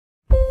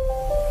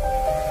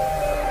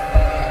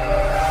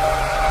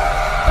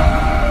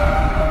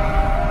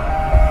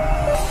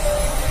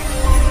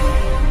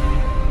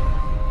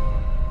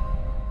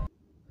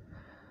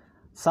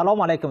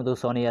سلام علیکم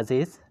دوستان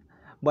عزیز.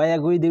 با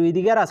یک ویدیوی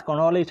دیگر از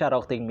کانال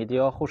چراغ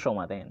میدیا خوش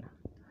آمدین.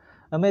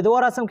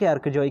 امیدوار هستم که هر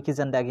کجایی که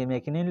زندگی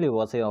میکنین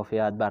لباس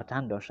عافیت بر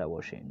تن داشته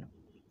باشین.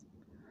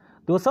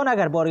 دوستان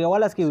اگر بار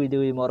اول است که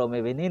ویدیوی ما رو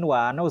میبینین و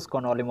هنوز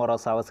کانال ما را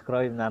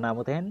سبسکرایب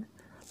ننمودین،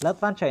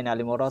 لطفا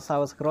چینل ما را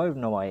سبسکرایب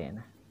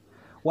نمایین.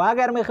 و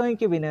اگر میخواین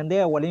که بیننده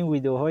اولین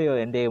ویدیوهای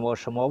آینده ما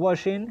شما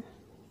باشین،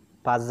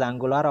 پس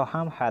زنگوله را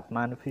هم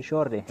حتما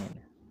فشار دهین.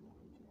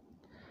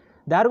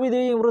 در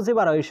ویدیوی امروزی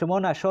برای شما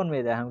نشان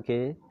میدهم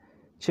که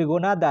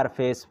چگونه در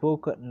فیسبوک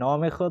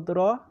نام خود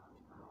را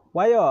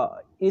و یا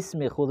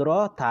اسم خود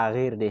را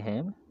تغییر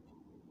دهیم.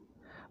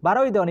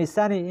 برای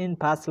دانستن این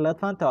پس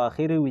لطفا تا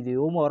آخر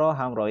ویدیو ما را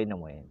همراهی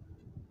نمایید.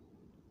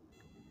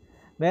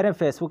 میریم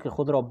فیسبوک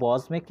خود را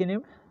باز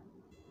میکنیم.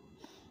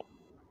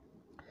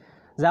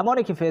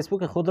 زمانی که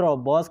فیسبوک خود را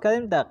باز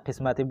کردیم در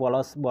قسمت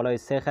بالای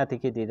سه خطی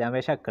که دیده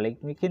میشه کلیک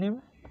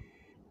میکنیم.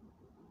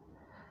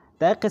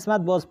 در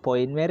قسمت باز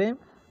پایین میریم.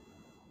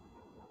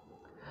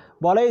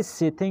 بالای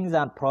سیتینگز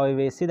اند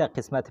پرایوسی در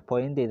قسمت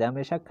پایین دیده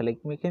میشه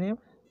کلیک میکنیم.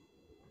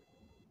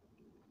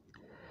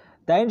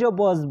 در اینجا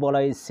باز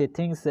بالای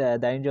سیتینگز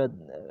در اینجا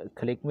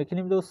کلیک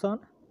میکنیم دوستان.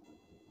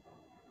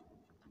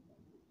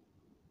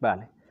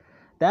 بله،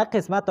 در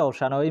قسمت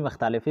آپشن های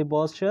مختلفی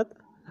باز شد.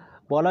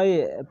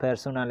 بالای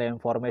پرسونال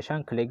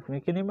انفورمیشن کلیک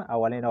میکنیم.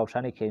 اولین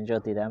آپشنی که اینجا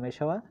دیده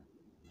میشود.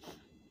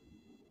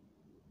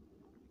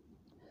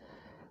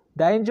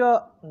 در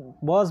اینجا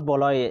باز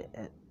بالای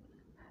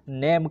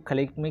نیم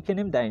کلیک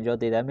میکنیم. در اینجا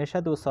دیده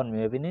میشه دوستان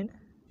میبینین.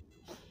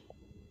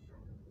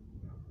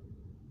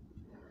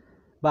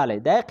 بله،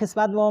 در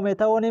قسمت ما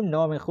میتوانیم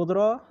نام خود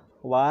را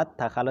و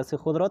تخلص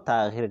خود را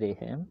تغییر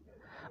دهیم.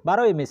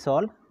 برای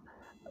مثال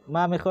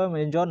من میخوایم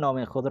اینجا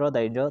نام خود را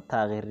در اینجا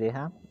تغییر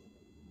دهم.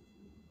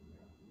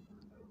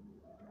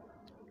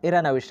 این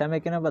را نوشته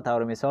میکنم به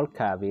طور مثال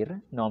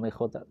کبیر نام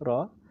خود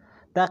را.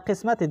 در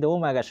قسمت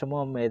دوم اگر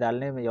شما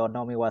میدل نیم یا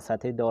نام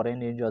وسطی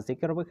دارین اینجا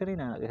ذکر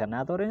بکنین، اگر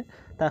ندارین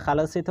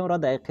تخلصتون را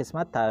در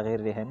قسمت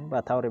تغییر دهین.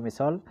 به طور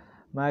مثال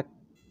من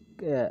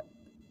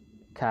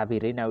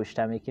کبیری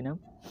نوشته میکنم.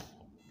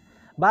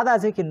 بعد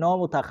از اینکه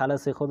نام و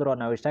تخلص خود را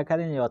نوشته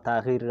کردین یا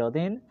تغییر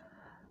دادین،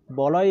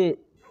 بالای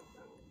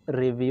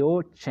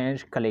ریویو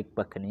چنج کلیک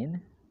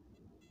بکنین.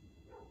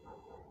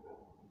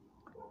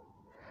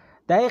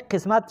 در این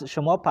قسمت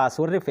شما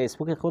پسورد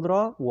فیسبوک خود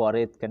را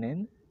وارد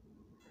کنین.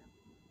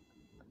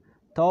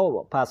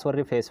 تا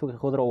پسورد فیسبوک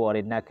خود را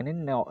وارد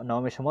نکنین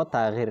نام شما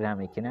تغییر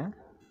نمیکنه،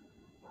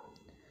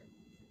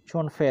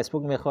 چون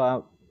فیسبوک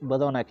میخواد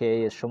بدانه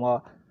که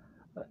شما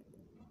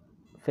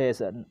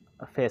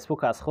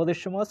فیسبوک از خود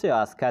شماست یا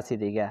از کسی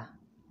دیگه.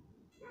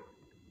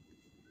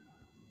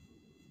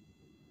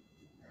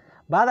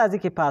 بعد از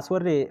اینکه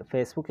پسورد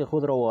فیسبوک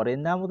خود را وارد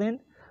نمودین،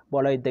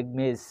 بالای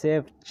دکمه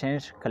سیو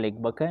چنج کلیک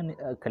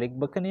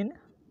بکنین.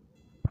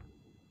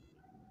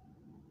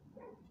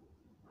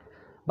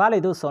 بله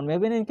دوستان،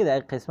 میبینین که در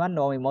قسمت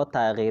نام ما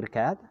تغییر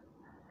کرد.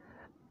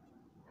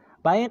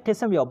 با این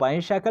قسم یا با این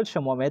شکل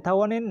شما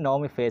میتوانین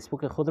نام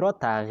فیسبوک خود را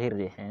تغییر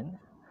دهین.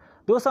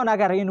 دوستان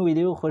اگر این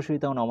ویدیو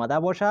خوشتون آمده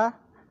باشه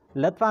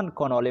لطفا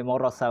کانال ما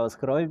را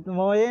سبسکرایب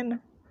نمایین.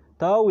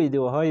 تا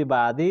ویدیوهای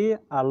بعدی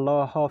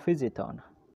الله حافظتان.